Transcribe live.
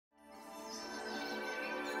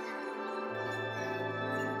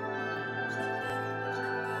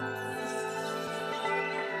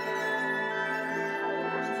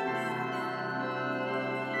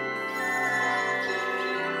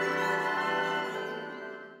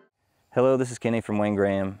Hello, this is Kenny from Wayne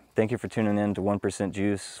Graham. Thank you for tuning in to 1%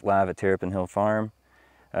 Juice live at Terrapin Hill Farm.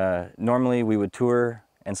 Normally we would tour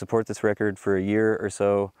and support this record for a year or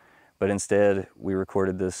so, but instead we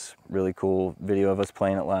recorded this really cool video of us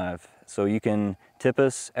playing it live. So you can tip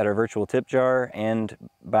us at our virtual tip jar and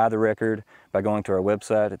buy the record by going to our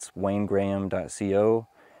website. It's waynegraham.co,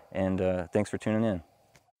 and thanks for tuning in.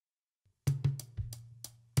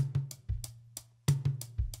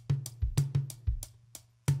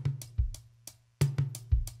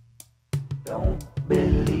 Don't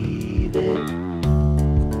believe it.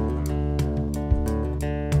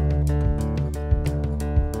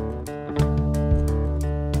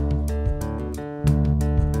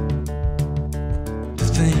 The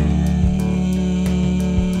things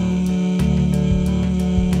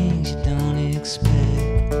you don't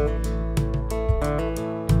expect,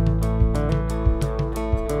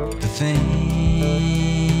 the things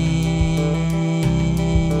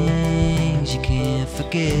you can't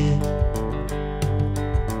forget.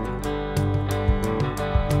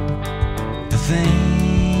 Things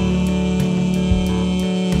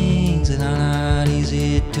that are not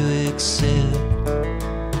easy to accept.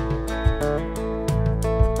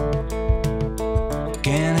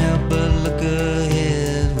 Can't help but look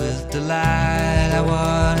ahead with delight at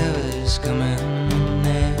whatever's coming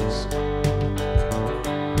next.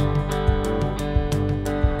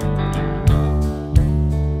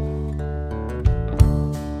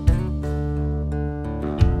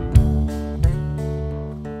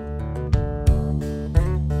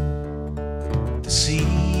 Seed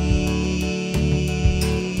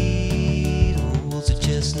holds a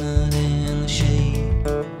chestnut in the shade.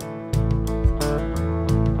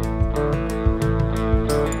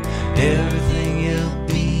 Everything will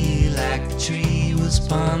be like the tree was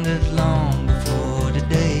pondered long before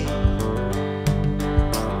today.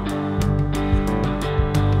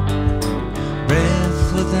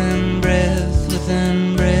 Breath within breath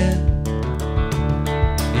within breath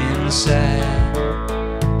inside.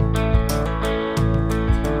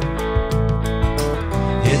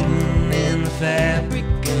 Fabric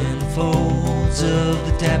and folds of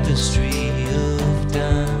the tapestry of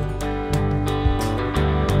time.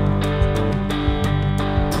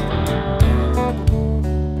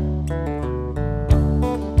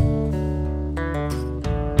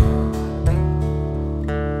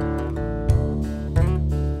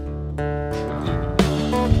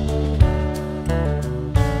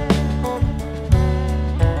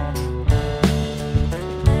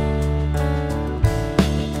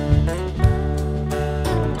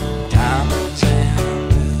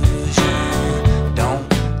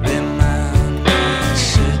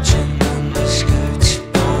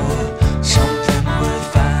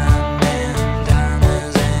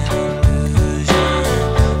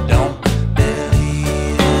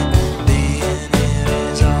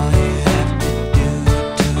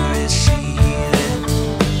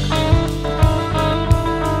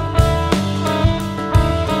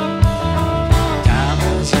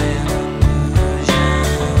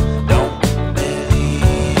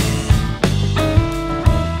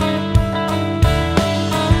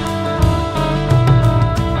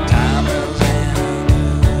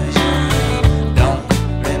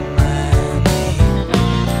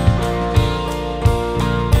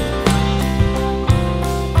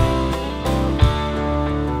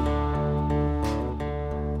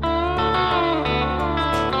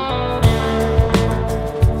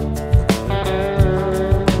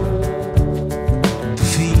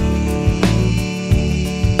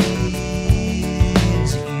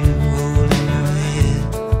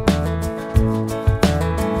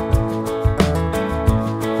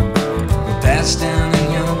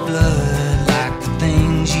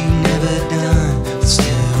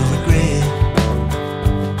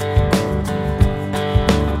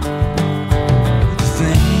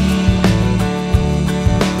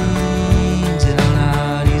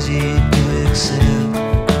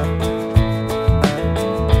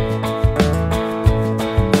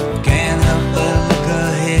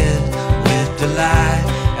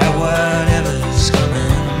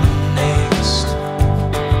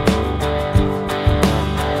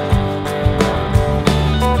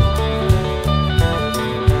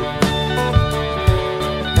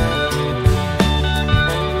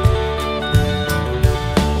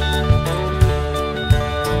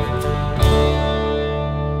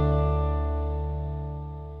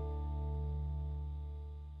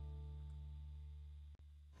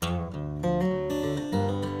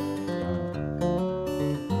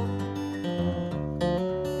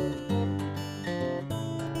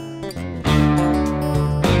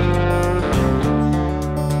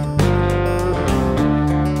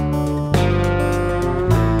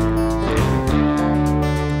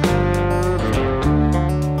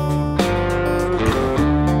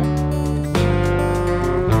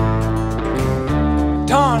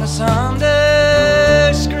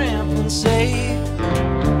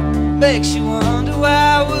 Makes you wonder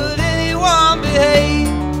why would anyone behave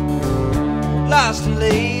lost and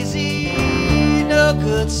lazy, no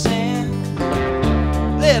good sense.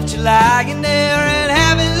 Left you lying there and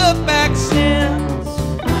haven't looked back since.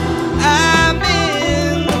 I'm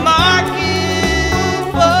in the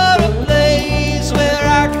market for a place where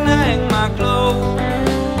I can hang my clothes.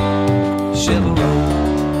 Chivalry.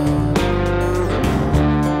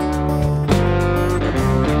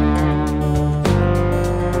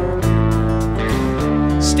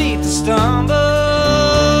 Steep to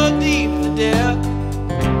stumble, deep to depth.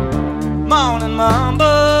 Morning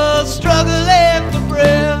mumble, struggling for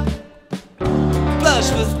breath. Flush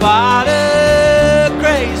with water,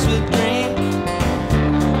 crazed with drink.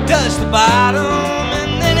 Touch the bottom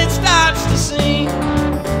and then it starts to sink.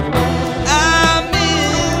 I'm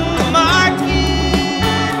in the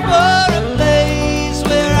market for a place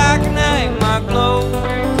where I can hang my clothes.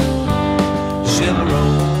 Chivalry.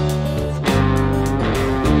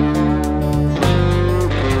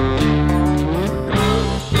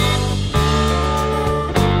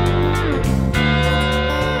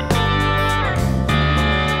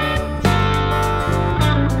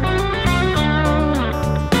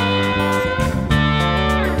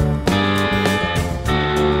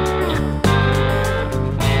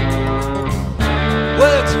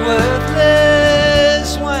 Words are worthless,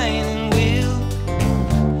 waning wheel,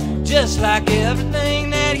 just like everything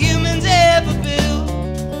that humans ever built.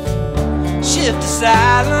 Shift to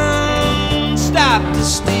silence, stop to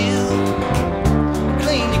steal.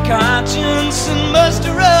 Clean your conscience and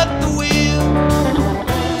muster up the wheel.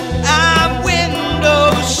 I'm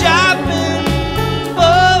window shopping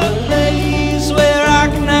for a place where I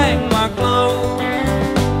can hang my clothes.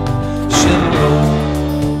 Chivalry.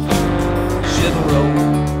 Chivalry,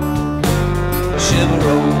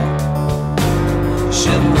 chivalry,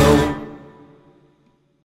 chivalry.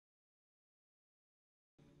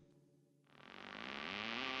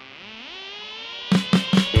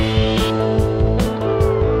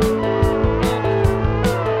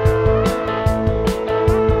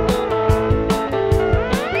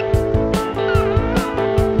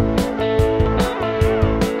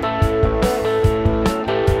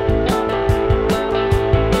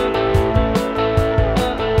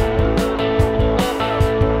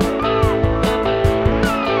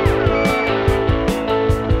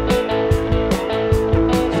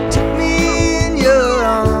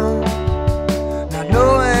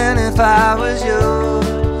 If I was yours,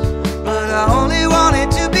 but I only wanted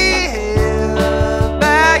to be held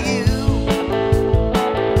by you.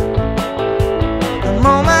 The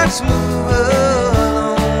moments move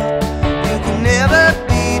along, you can never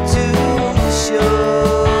be too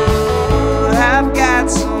sure. I've got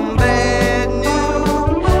some bad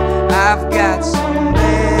news, I've got some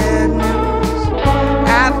bad news,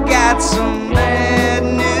 I've got some bad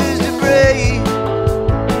news to break.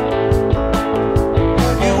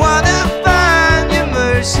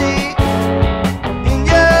 In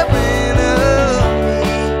your enemy,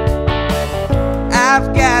 I've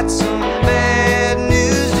got some bad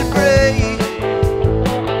news to break.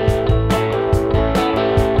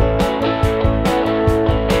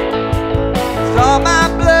 With all my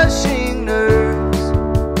blushing nerves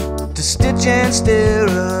to stitch and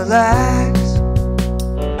sterilize,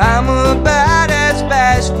 I'm about as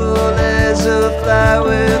bashful as a fly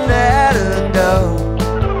without a dog.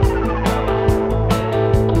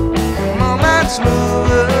 Move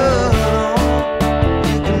along,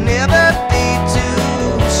 you can never be too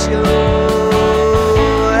sure.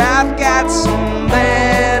 I've got some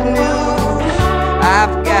bad news,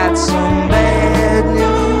 I've got some bad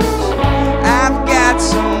news, I've got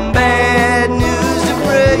some bad news to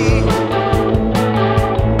break.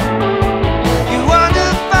 You want to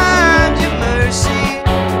find your mercy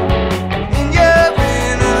in your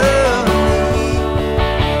enemy.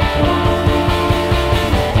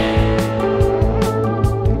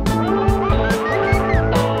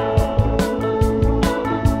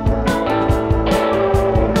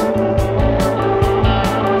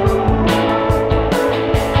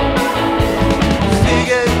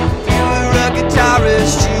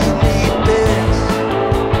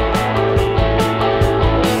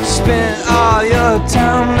 Spent all your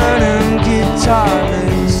time learning guitar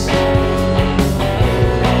licks.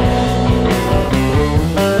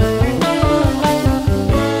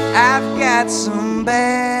 I've got some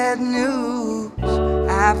bad news,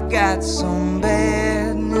 I've got some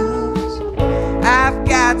bad news, I've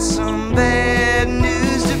got some bad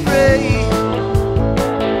news to break.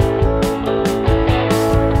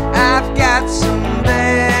 I've got some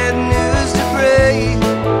bad news to break.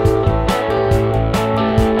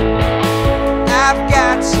 I've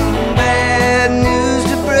got some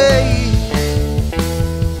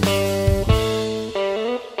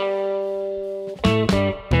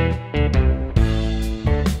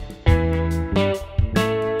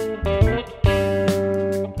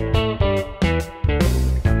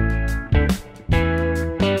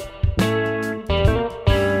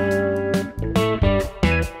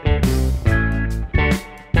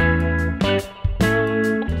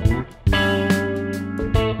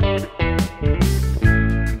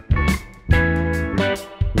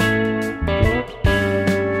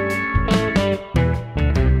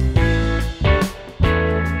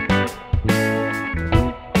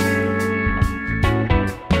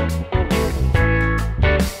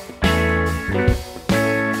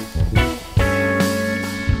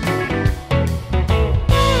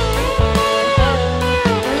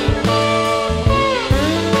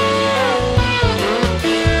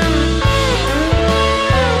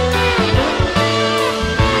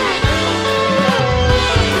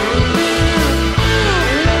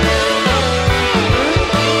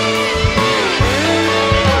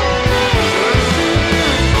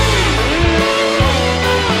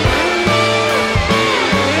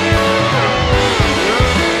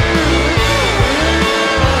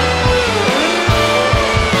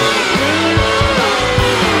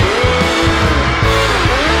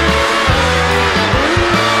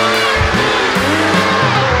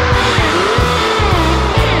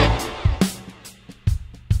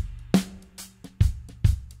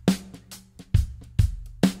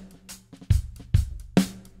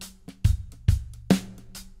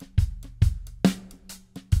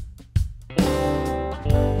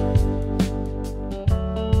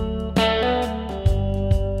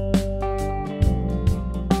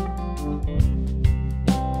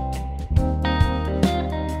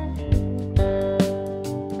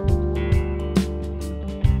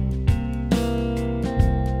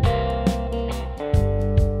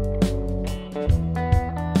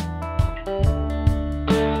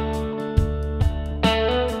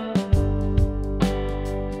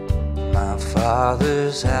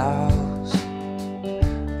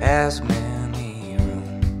has many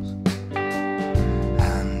rooms.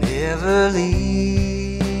 I never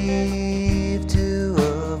leave to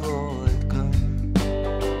avoid gloom.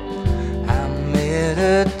 I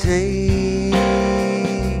meditate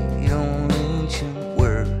on ancient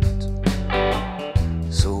words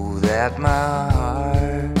so that my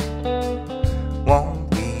heart won't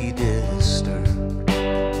be disturbed.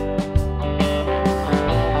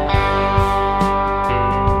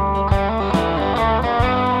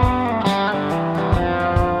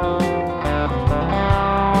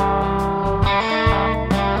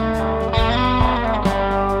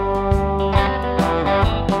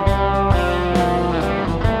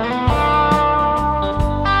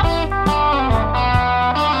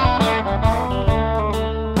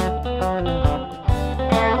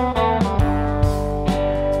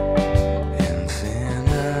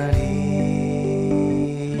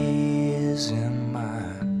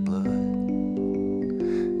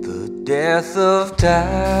 Death of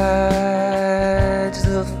tides,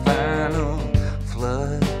 the final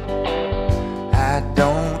flood. I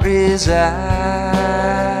don't reside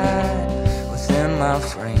within my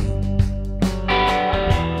frame.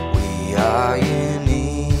 We are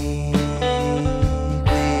unique,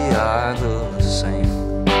 we are the same.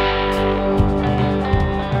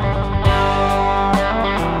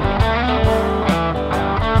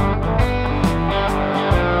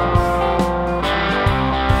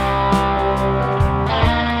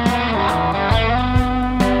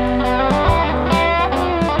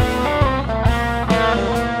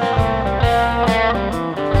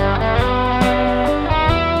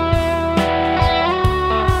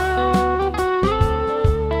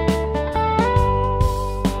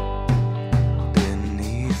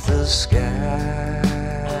 Sky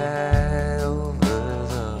over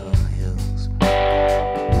the hills,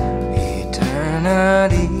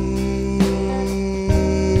 eternity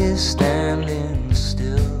is standing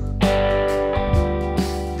still.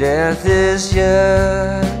 Death is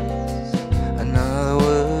just another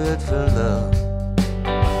word for love.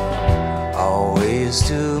 Always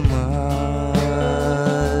too much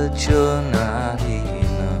or not enough.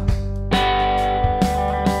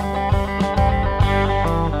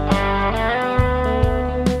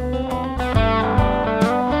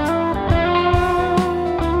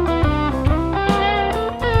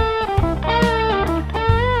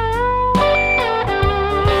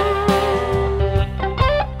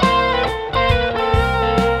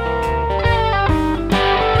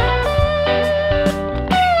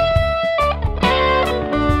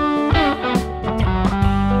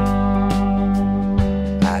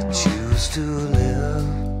 To live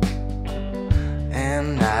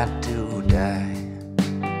and not to die,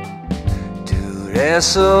 to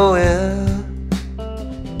wrestle with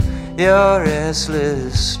your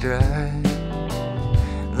restless stride,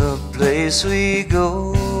 the place we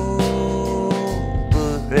go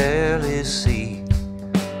but rarely see,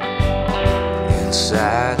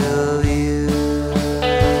 inside of you,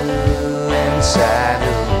 inside of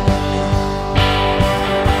me.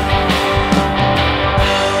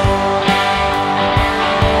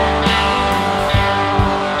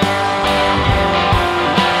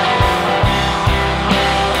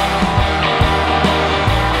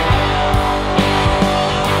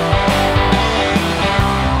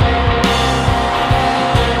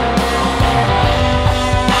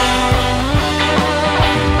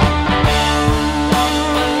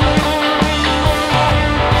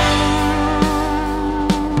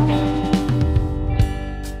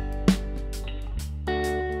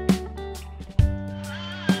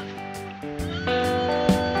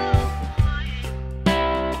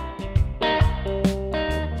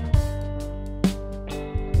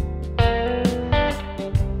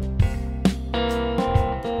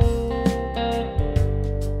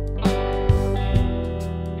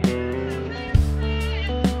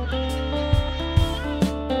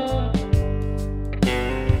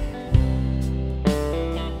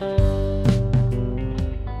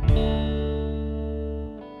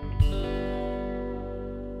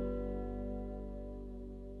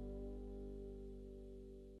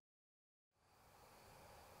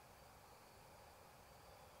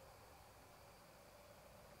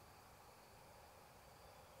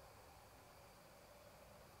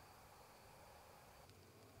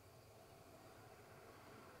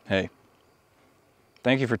 Hey,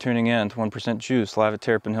 thank you for tuning in to 1% Juice live at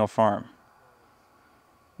Terrapin Hill Farm.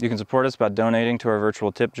 You can support us by donating to our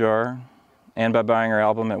virtual tip jar and by buying our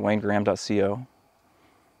album at waynegraham.co.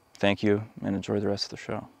 Thank you and enjoy the rest of the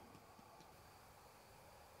show.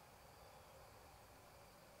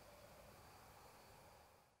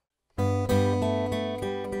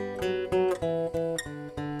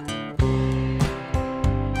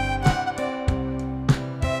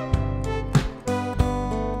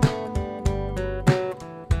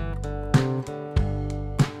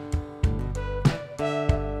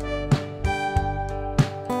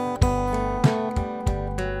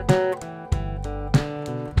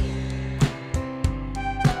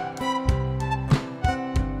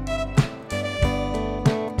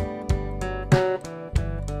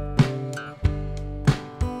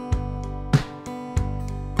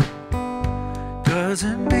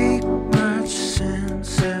 doesn't make much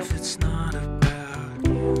sense if it's not about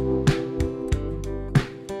you.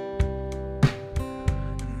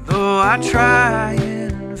 Though I try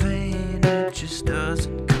in vain, it just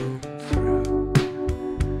doesn't come through.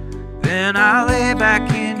 Then I lay back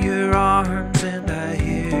in your arms and I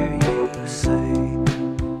hear you say,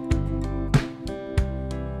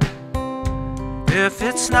 if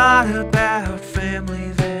it's not about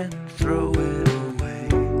family, then throw it away.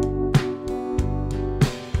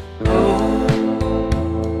 Oh,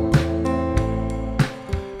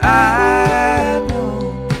 I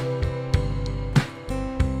know,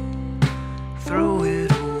 throw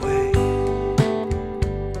it away.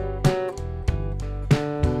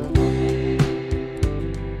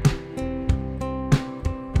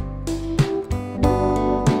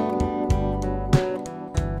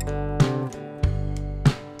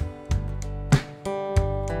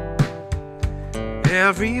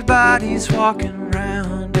 Everybody's walking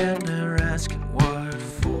around and they're asking what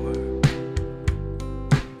for,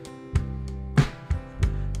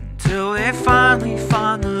 until they finally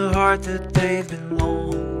find the heart that they've been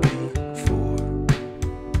longing for.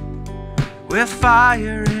 With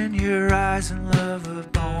fire in your eyes and love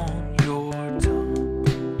upon your tongue,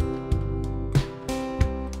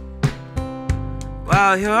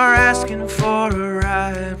 while you're asking for a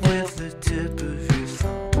ride with the tip of your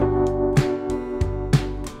thumb.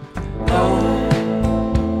 Oh,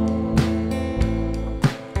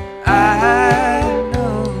 I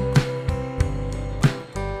know,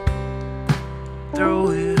 throw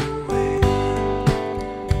it away.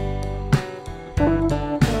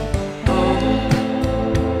 Oh,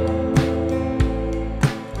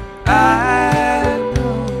 I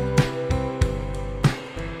know,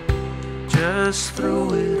 just throw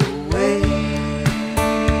it away.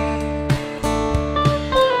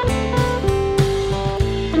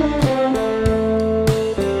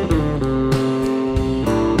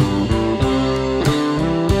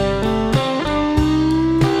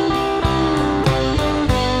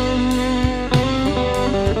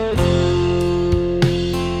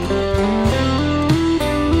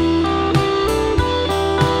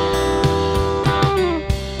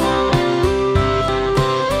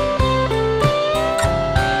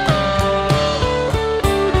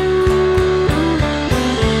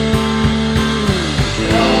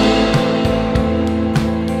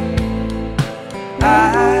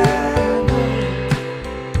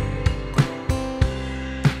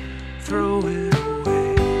 Throw it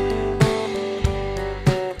away.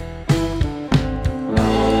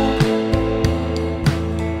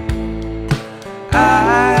 I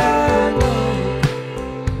know,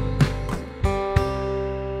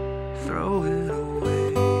 throw it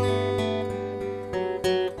away.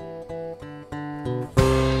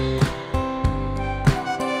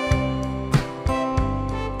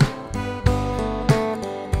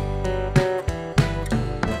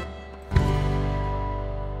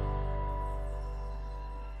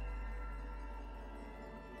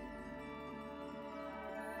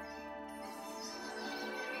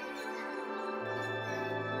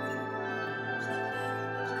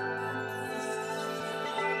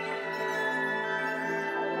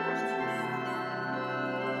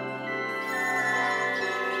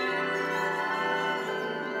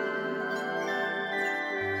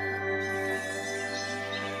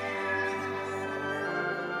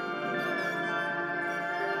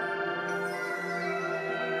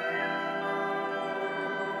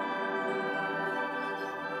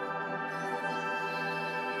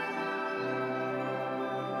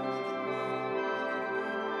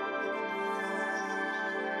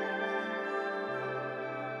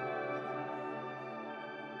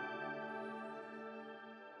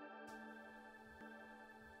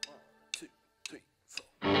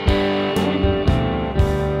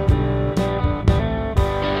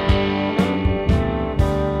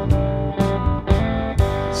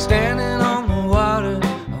 Standing on the water,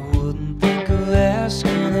 I wouldn't think of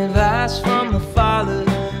asking advice from the Father.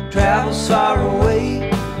 Travels far away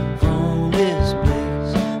from this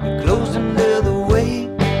place, we're closed under the weight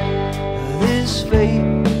of this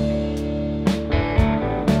fate,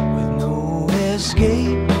 with no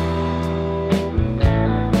escape.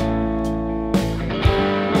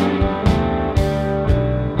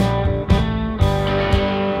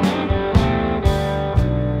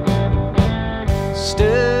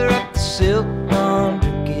 Stir up the silk on,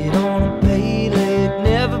 drink it on a pay leg,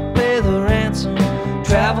 never pay the ransom.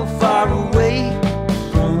 Travel far away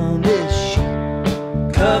from this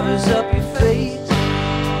sheet, covers up your face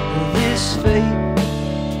with this fate,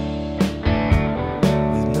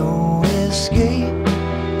 with no escape.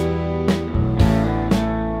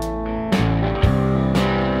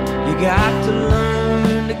 got to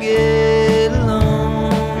learn to get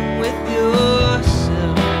along with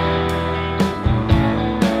yourself.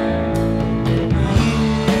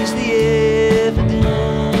 Use the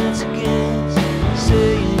evidence against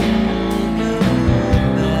saying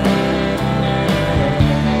goodbye.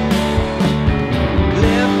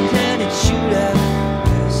 Left-handed shootout,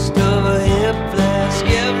 wrist of a hip flask.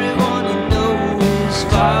 Everyone you know is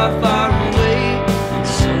far, far away.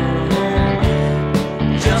 Somewhere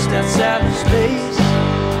just outside of space,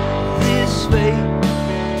 this fate with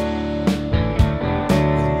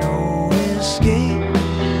no escape.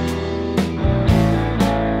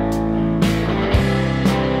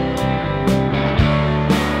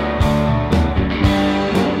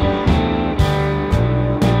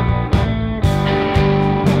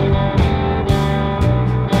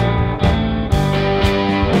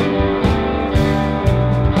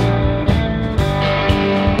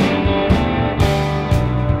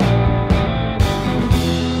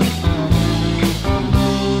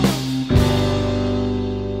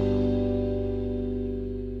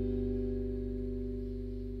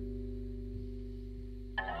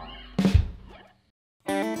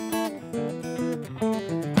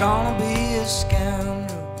 Gonna be a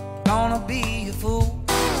scoundrel, gonna be a fool.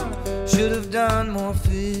 Should have done more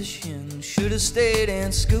fishing, should have stayed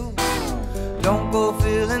in school. Don't go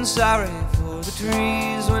feeling sorry for the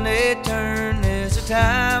trees when they turn. There's a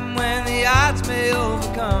time when the odds may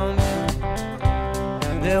overcome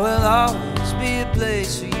you. There will always be a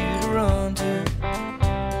place for you to run to.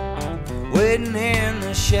 Waiting in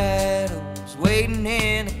the shadows, waiting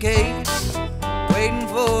in a cage, waiting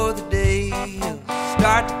for the day you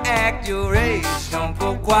start to act your age. Don't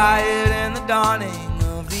go quiet in the dawning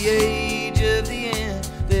of the age of the end.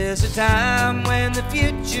 There's a time when the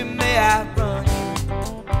future may outrun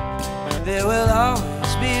you. There will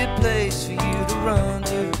always be a place for you to run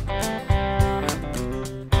to.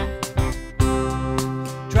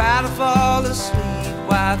 Try to fall asleep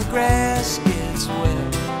while the grass gets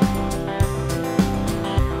wet.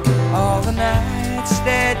 All the nights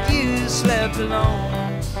that you slept alone.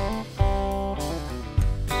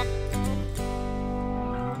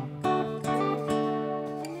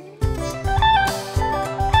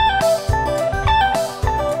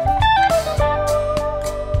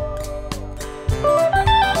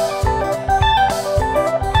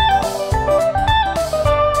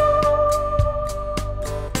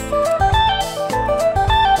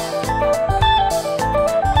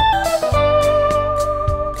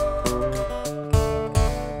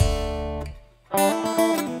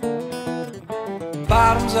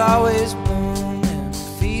 Bottom's always booming,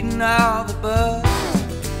 feeding all the bugs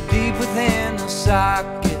deep within the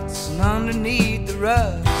sockets and underneath the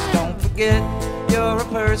rugs. Don't forget you're a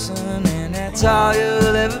person and that's all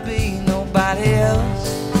you'll ever be. Nobody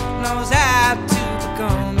else knows how to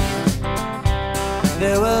become you.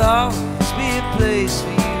 There will always be a place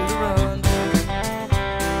for you to run to.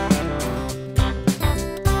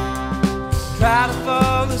 Try to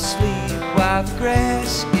fall asleep while the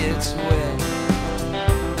grass gets wet.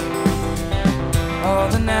 All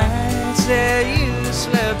the nights that you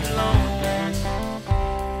slept alone.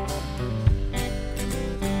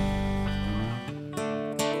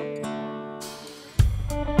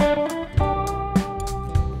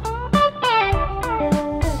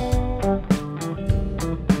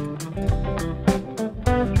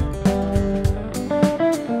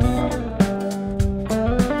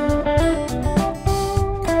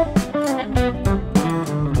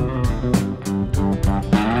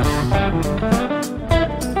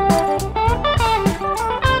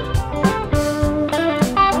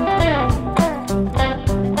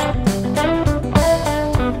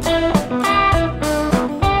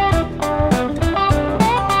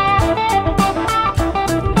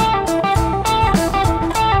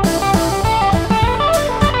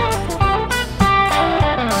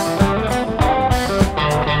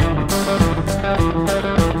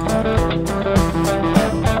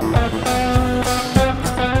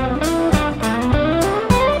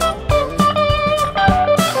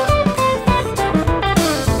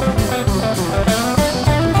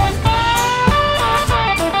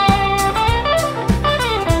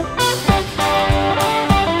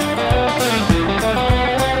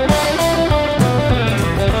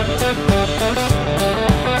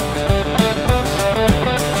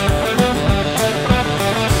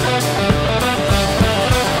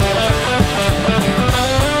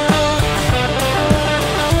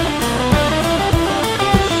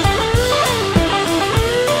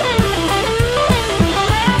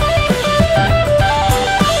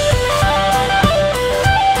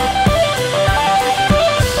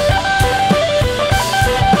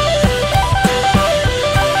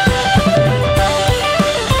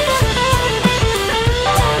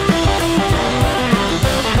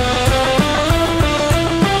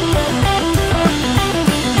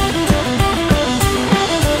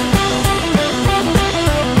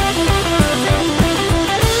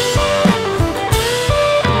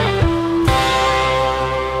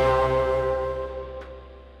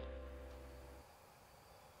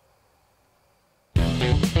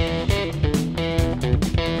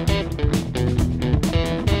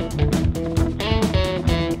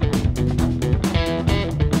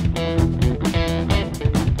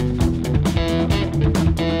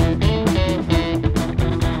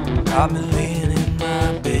 I've been laying in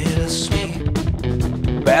my bed asleep,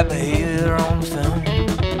 bad behavior on the film.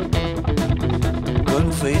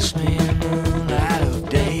 Couldn't face me in the light of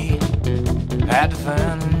day. Had to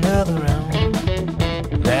find another round.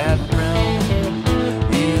 That round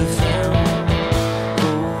you found.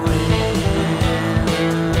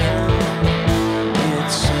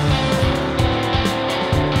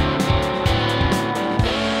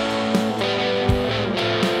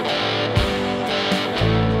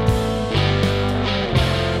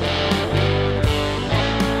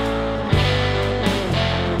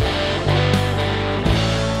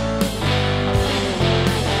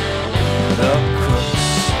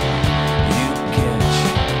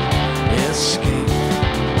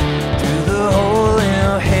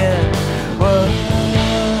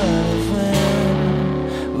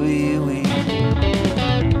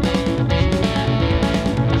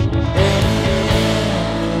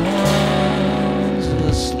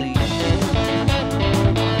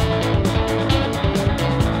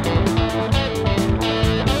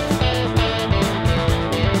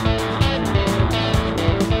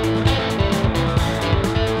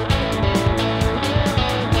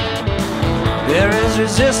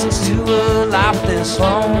 Resistance to a life this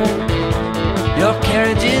long. Your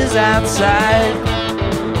carriage is outside.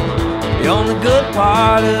 The only good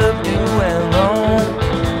part of doing wrong.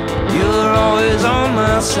 You're always on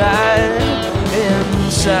my side.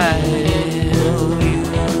 Inside of you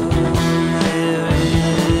there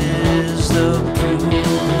is the proof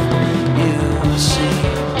you see.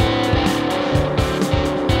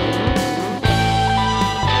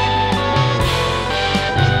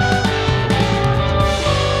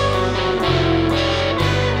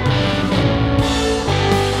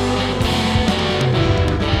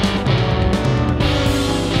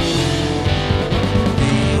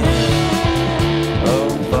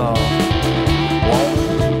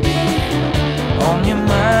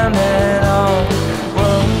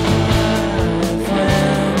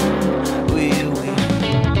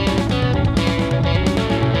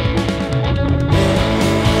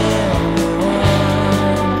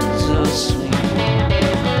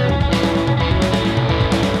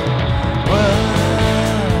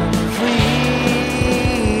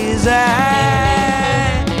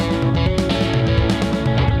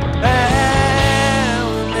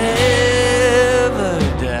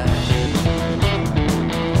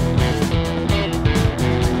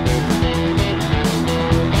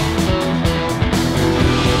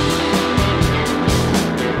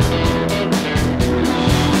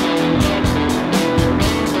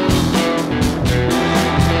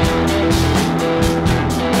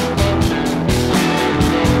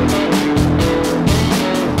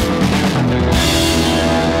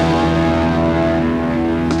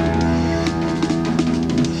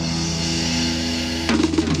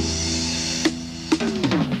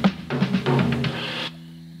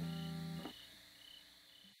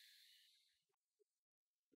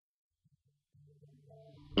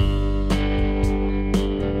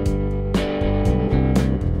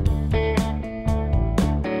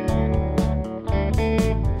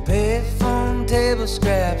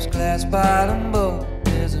 Scraps, glass bottom boat.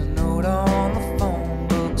 There's a note on the phone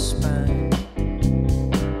book spine.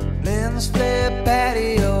 Lynn's flare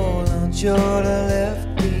patio, lunch order left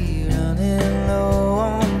me running low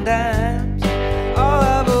on dimes. All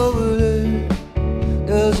I've overheard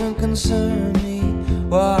doesn't concern me.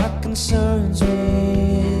 What concerns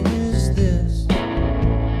me is this: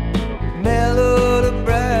 mellowed a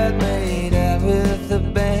bride made out with a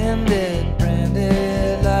bandit,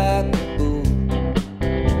 branded like a bull.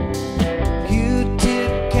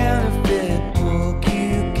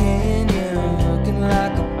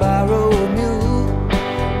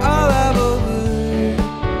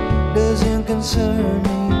 Concern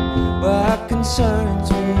me, what concerns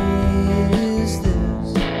me is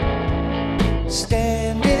this: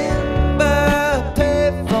 standing by a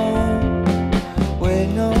payphone,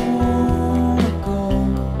 waiting on a call.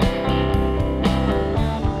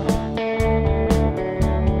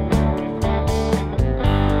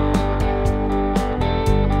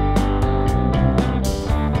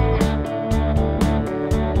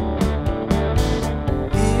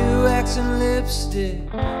 Earwax and lipstick,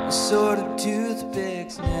 a sort of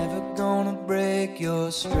toothpicks, never gonna break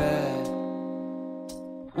your stride.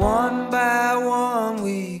 One by one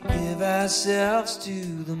we give ourselves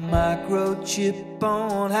to the microchip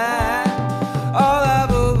on high. All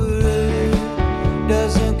I've overheard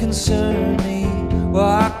doesn't concern me.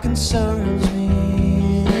 What concerns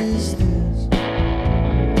me is this: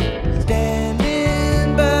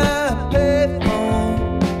 standing by a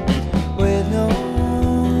payphone with no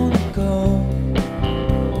one to call.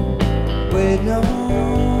 waiting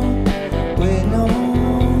on, waiting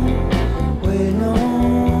on, waiting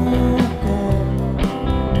on to go.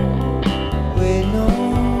 Waiting on,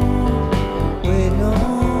 waiting on,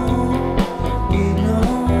 waiting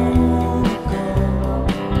on to go.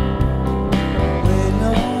 Waiting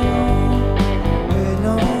on, waiting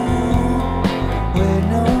on,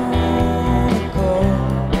 waiting on to go.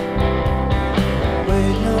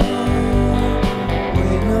 Waiting on,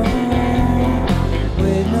 waiting on,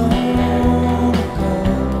 waiting on to go.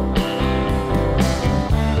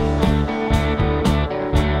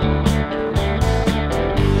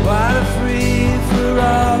 What a free for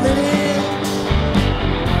all it is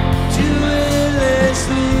to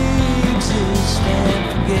endlessly exist and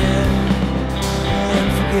forget, and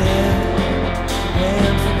forget,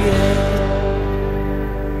 and forget.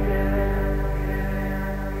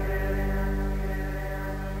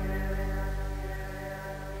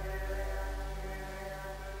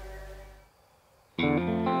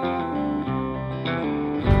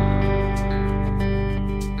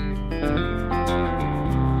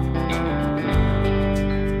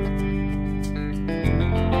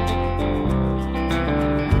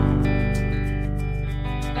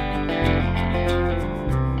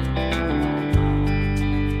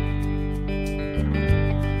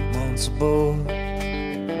 Months aboard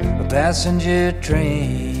a passenger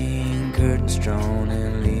train, curtains drawn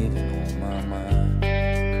and leaving on my mind.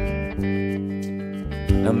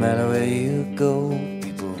 No matter where you go,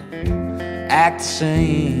 people act the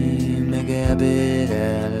same, make a habit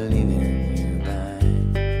out of leaving you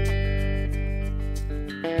behind.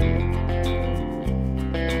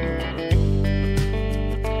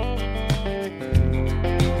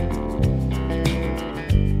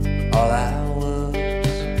 All I was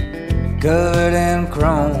covered in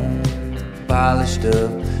chrome, polished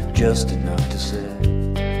up just enough to say,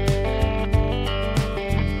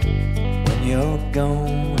 when you're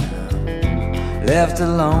gone, I'm left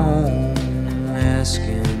alone,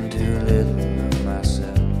 asking too little of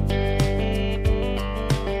myself.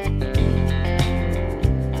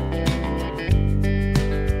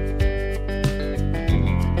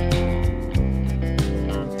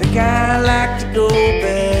 Think I'd like to go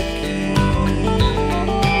back east.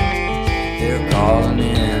 They're calling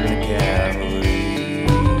in the cavalry.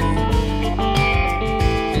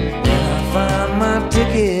 When I find my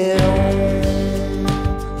ticket home,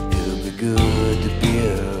 it'll be good to be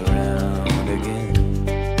around again.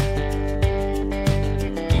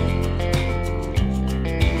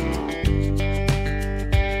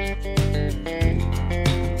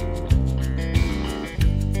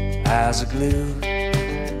 Eyes are glued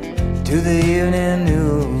to the evening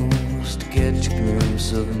news to catch a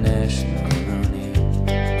glimpse of national running.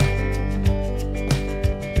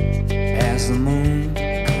 As the moon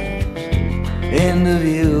comes into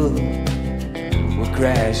view, we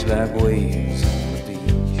crash like waves on the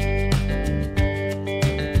beach.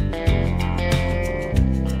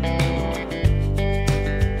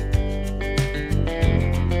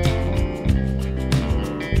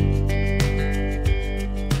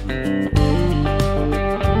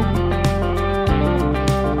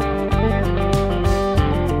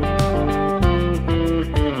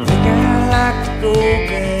 Think I'd like to go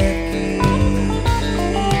back east.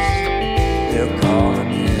 They're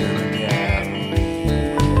calling in the cavalry.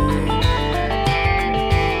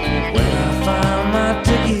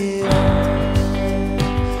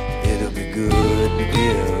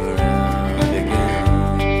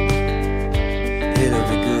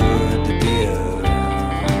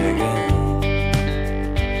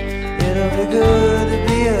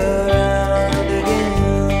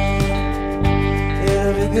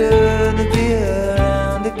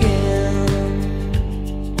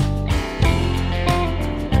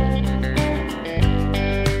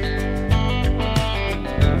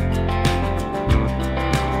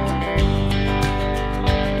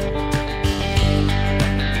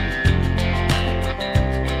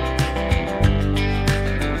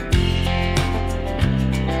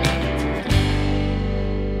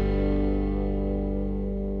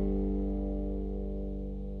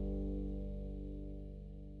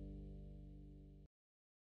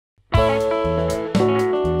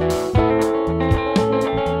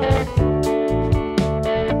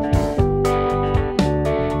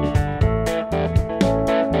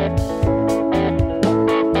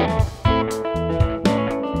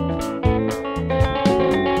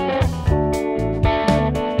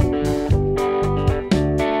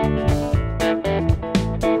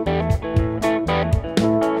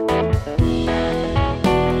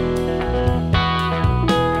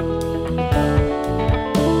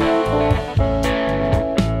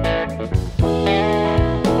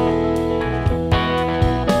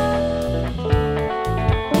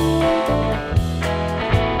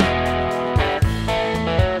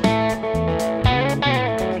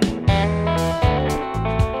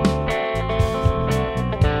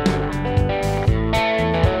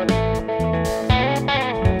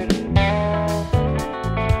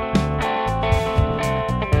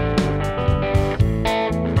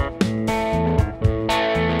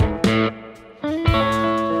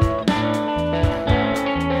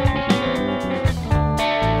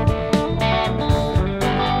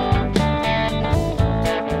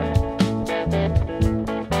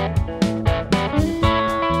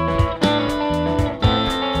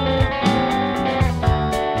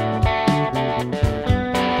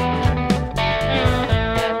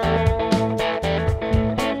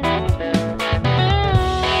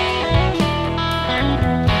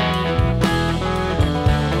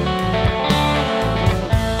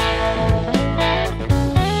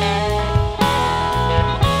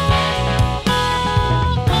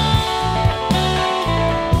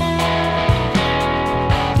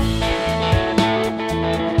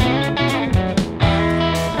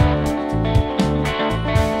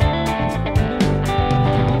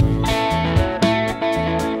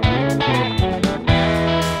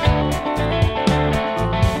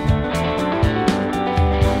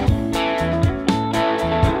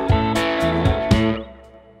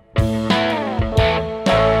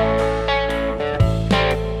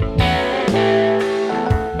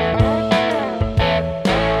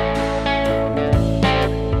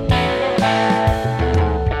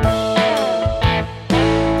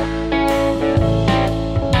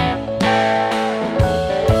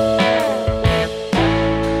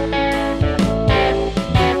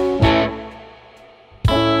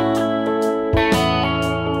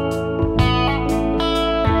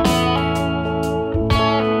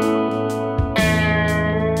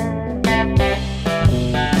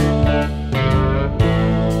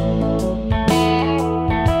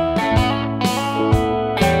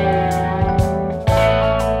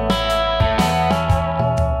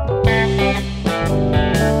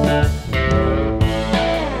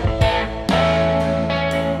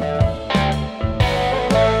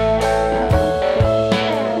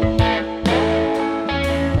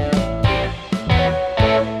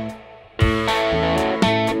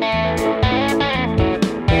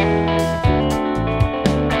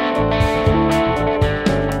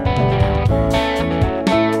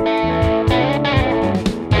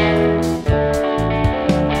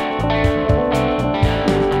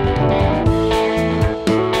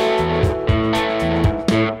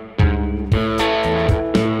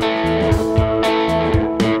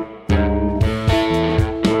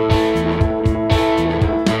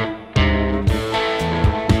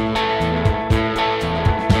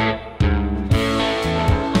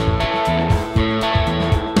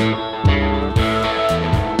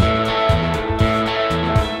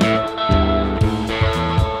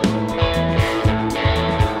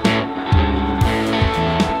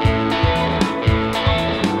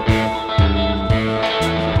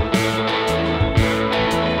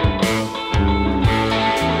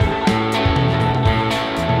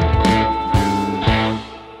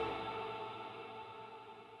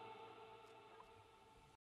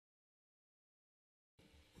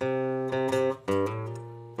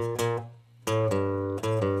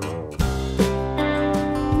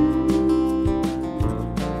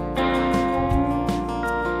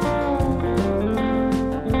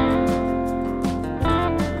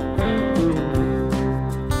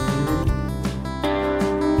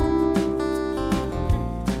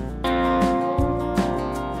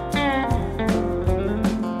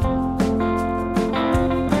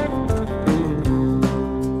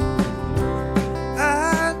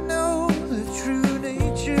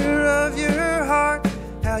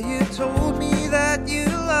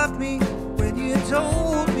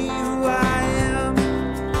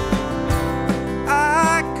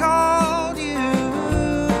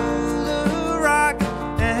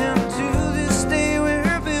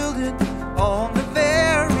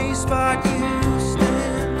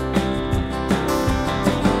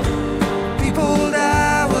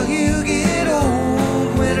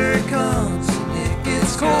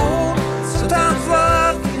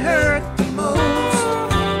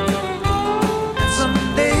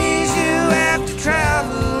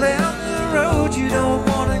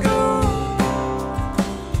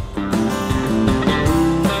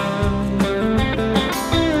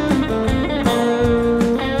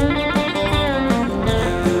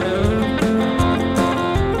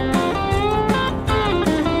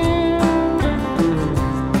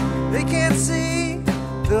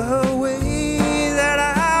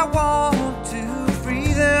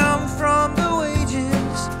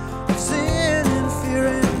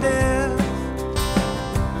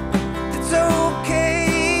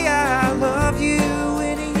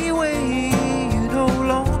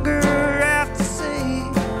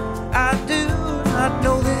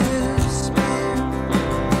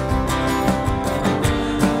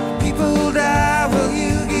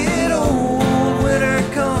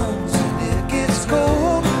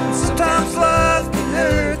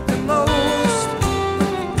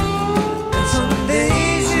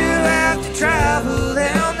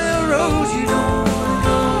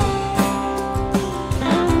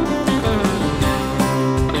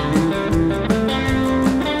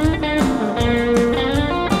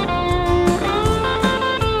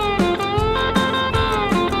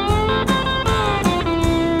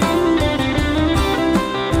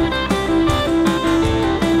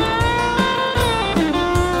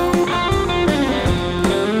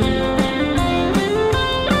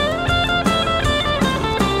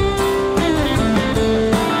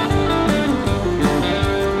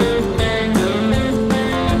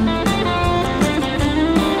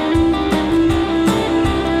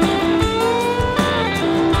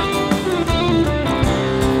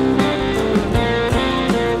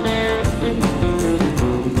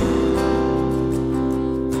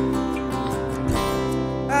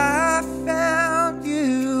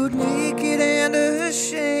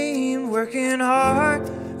 ashamed, working hard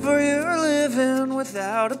for your living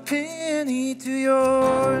without a penny to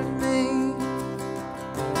your name.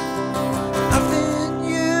 Nothing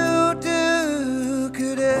you do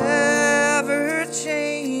could ever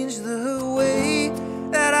change the way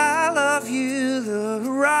that I love you. The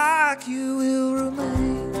rock you will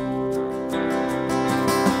remain.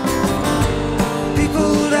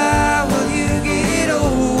 People die while you get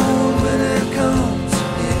old. When it comes,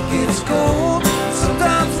 it gets cold.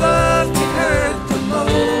 Sometimes love can hurt the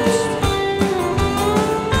most.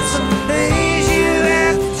 Some days you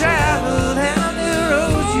have to travel down the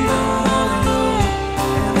road you don't wanna go.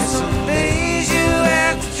 And some days you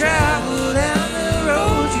have to travel down the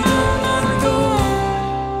road you don't wanna go.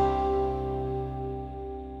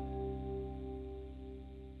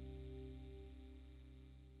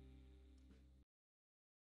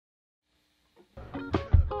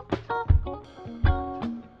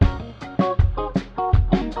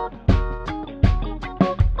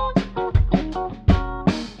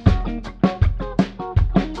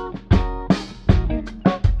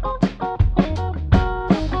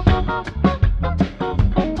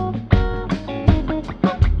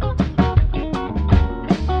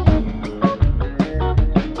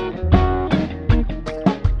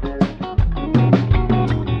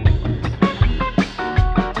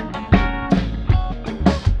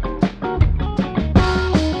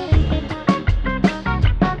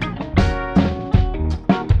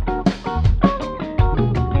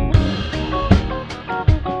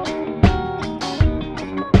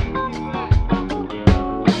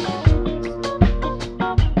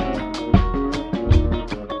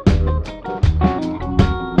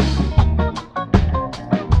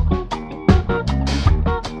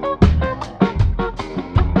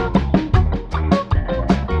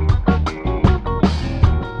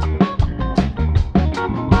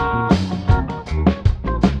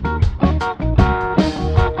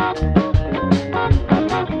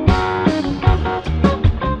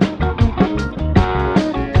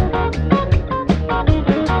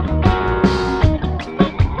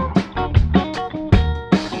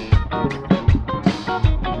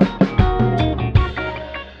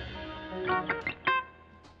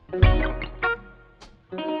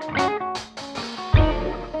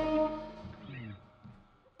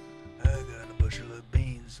 I got a bushel of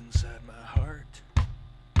beans inside my heart.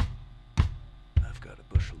 I've got a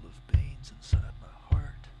bushel of beans inside my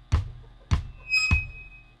heart.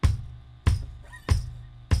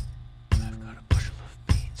 I've got a bushel of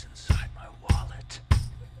beans inside my wallet.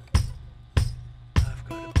 I've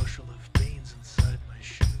got a bushel of beans inside my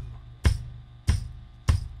shoe.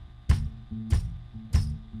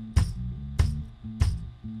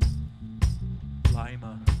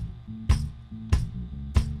 Lima.